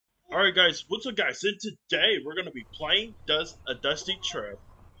Alright guys, what's up guys? And today we're gonna be playing a Dusty Trip.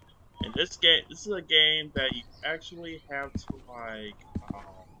 And this is a game that you actually have to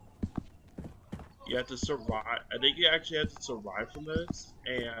you have to survive. I think you actually have to survive from this,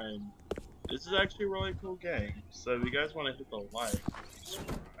 and this is actually a really cool game. So if you guys want to hit the like,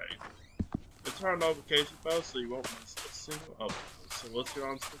 subscribe, and turn on notification bell so you won't miss a single upload. So let's get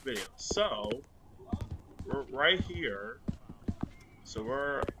on to the video. So we're right here. So we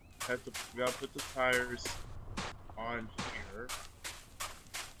gotta put the tires on here.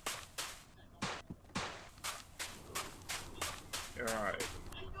 Alright.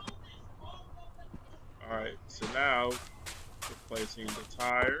 Alright, so now we're placing the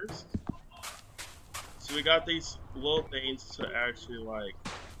tires. So we got these little things to actually like,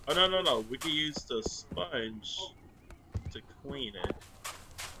 oh no, we can use the sponge to clean it.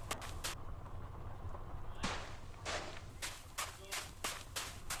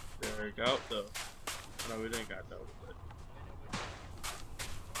 There we go, though. No, we didn't got that with it.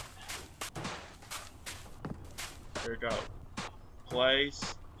 There we go.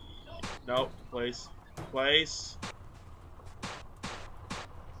 Place. Nope, place. Place.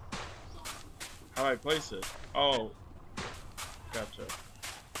 How do I place it? Oh, gotcha.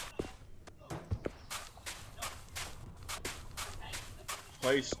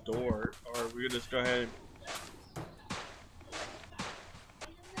 Place door, or we can just go ahead and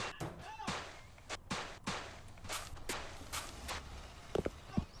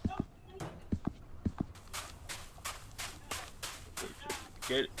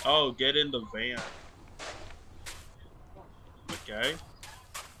get in the van. Okay.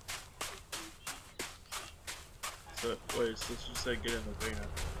 So wait, so let's just say get in the van.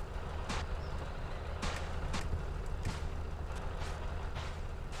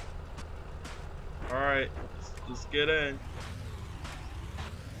 Alright, let's get in.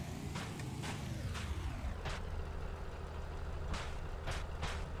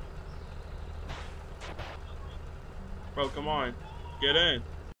 Bro, come on. Get in.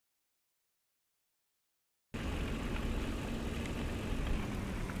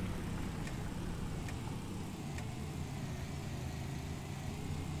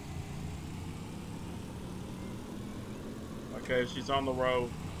 Okay, she's on the road.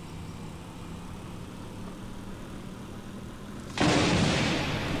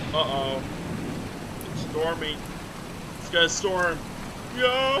 Uh-oh. It's storming. It's gonna storm. Yo!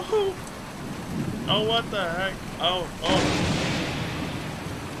 Oh, what the heck? Oh.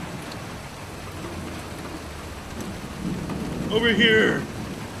 Over here!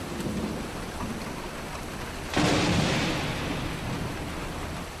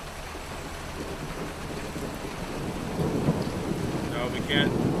 No, we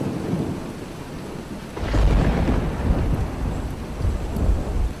can't.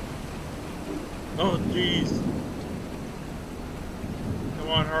 Oh, jeez. Come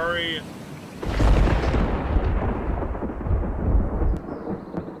on, hurry.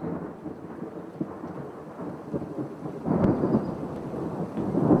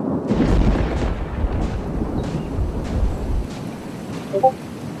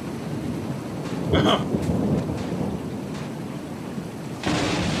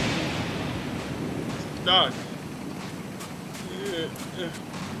 Stuck.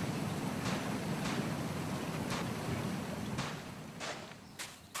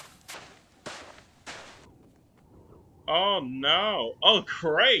 Oh no. Oh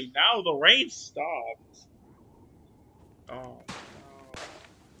great. Now the rain stopped. Oh no.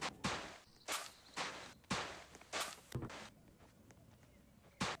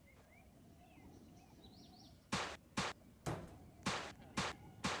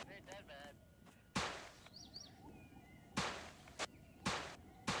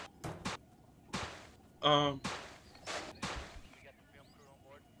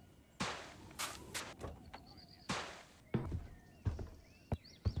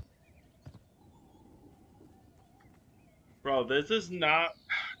 Bro, this is not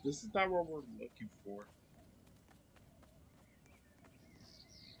what we're looking for.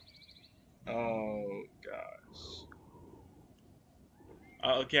 Oh gosh.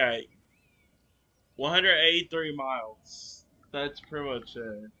 Okay. 183 miles. That's pretty much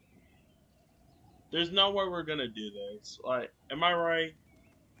it. There's no way we're gonna do this. Like, am I right?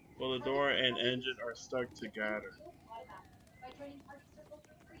 Well, the door and engine are stuck together.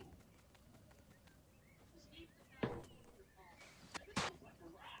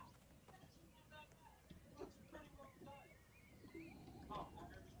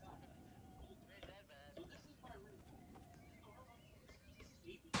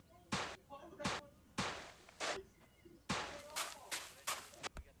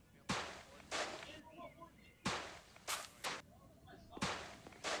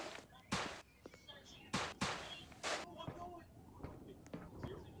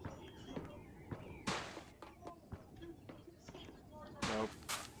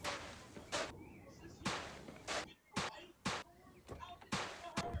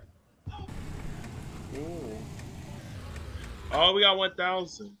 Oh, we got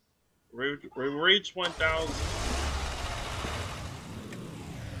 1,000. We reached 1,000.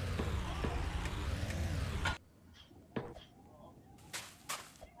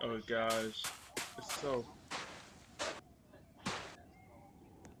 Oh gosh, it's so.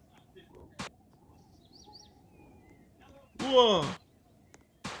 Whoa,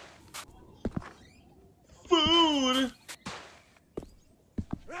 food.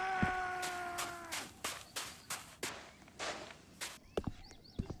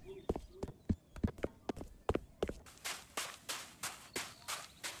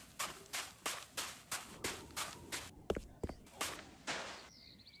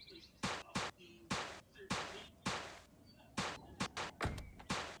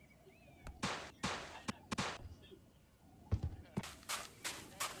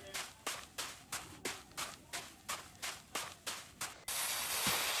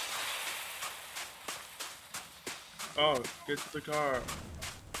 Oh, get to the car.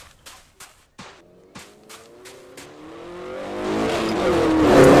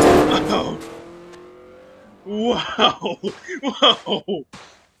 Oh. Wow! Whoa!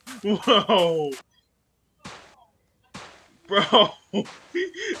 Whoa! Bro!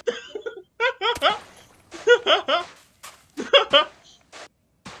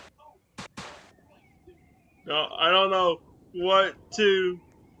 No, I don't know what to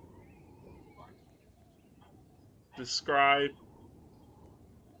describe.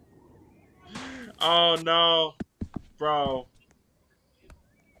 Oh no, bro.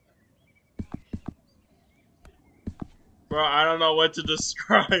 Bro, I don't know what to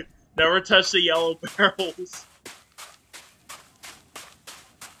describe. Never touch the yellow barrels.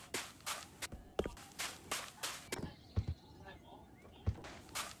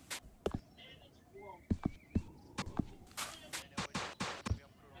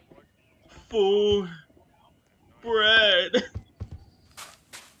 Food. Bread.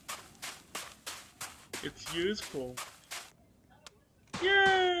 It's useful.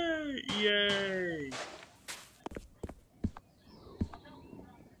 Yay! Yay!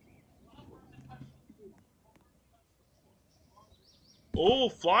 Oh,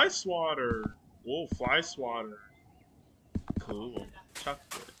 fly swatter. Oh, fly swatter. Cool.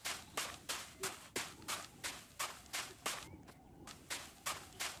 Chocolate.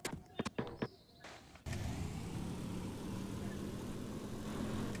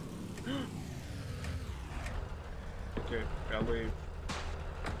 Okay, gotta leave.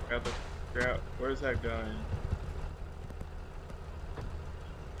 Where's that guy?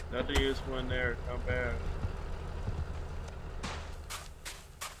 Nothing useful in there. Come back.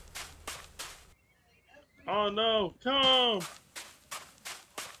 Oh no! Come!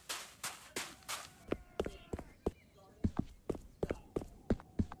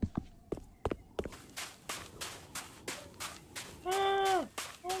 Ah!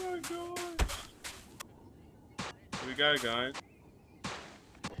 Oh my gosh! We got a guy.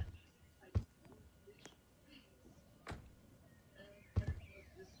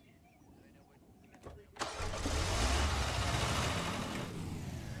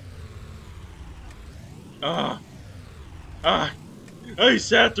 Ah! Ah! Oh, he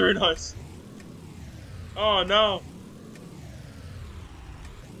sat through us! Oh no!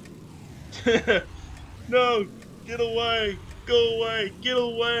 No! Get away! Go away! Get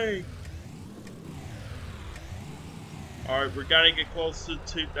away! Alright, we're gonna get close to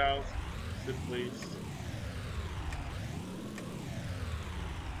 2,000. Please.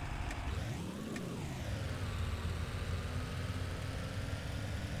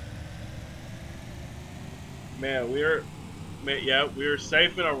 Man, we're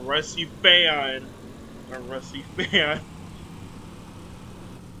safe in a rusty fan. A rusty fan.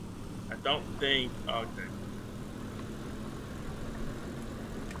 I don't think. Okay.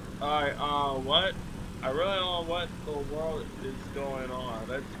 Alright, what? I really don't know what the world is going on.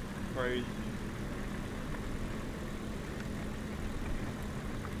 That's crazy.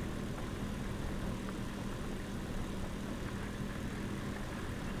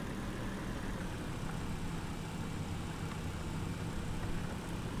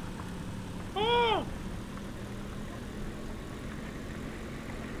 Oh!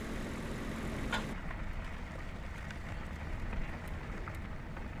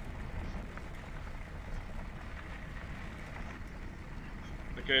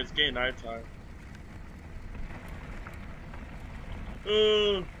 Okay, it's getting nighttime.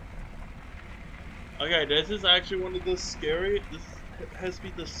 Okay, this is actually one of the scariest. This has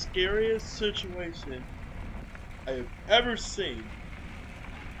been the scariest situation I have ever seen.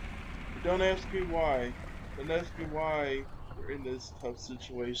 Don't ask me why. Don't ask me why we're in this tough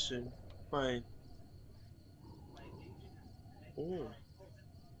situation. Fine. Ooh.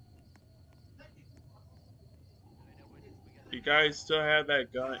 You guys still have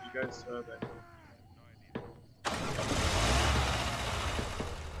that gun? You guys still have that gun?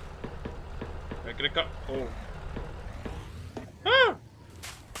 I'm gonna come. Oh. Ah!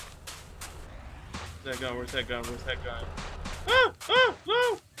 Where's that gun? Where's that gun? Where's that gun? Ah! Ah!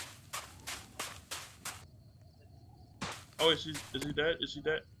 No! Oh, is he dead? Is she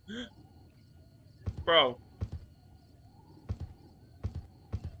dead? Bro.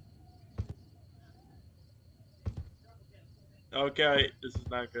 Okay, this is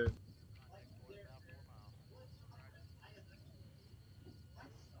not good.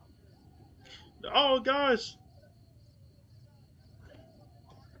 Oh gosh!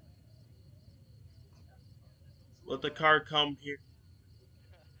 Let the car come here.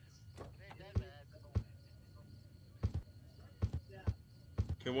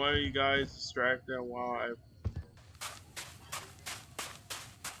 Can one of you guys distract them while I...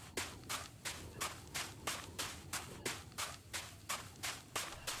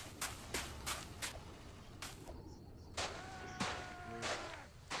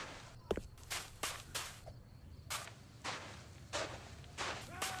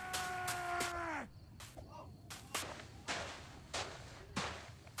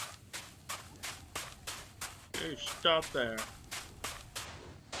 Hey, stop there.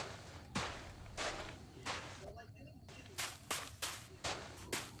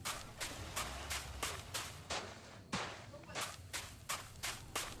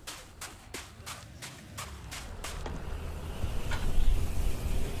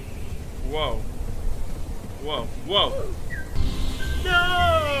 Whoa. Whoa. Whoa.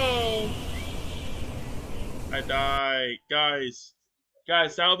 No! I died.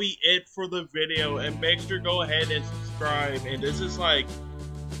 Guys, that'll be it for the video. And make sure to go ahead and subscribe. And this is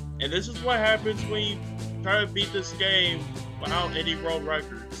what happens when you try to beat this game without any world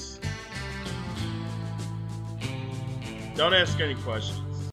records. Don't ask any questions.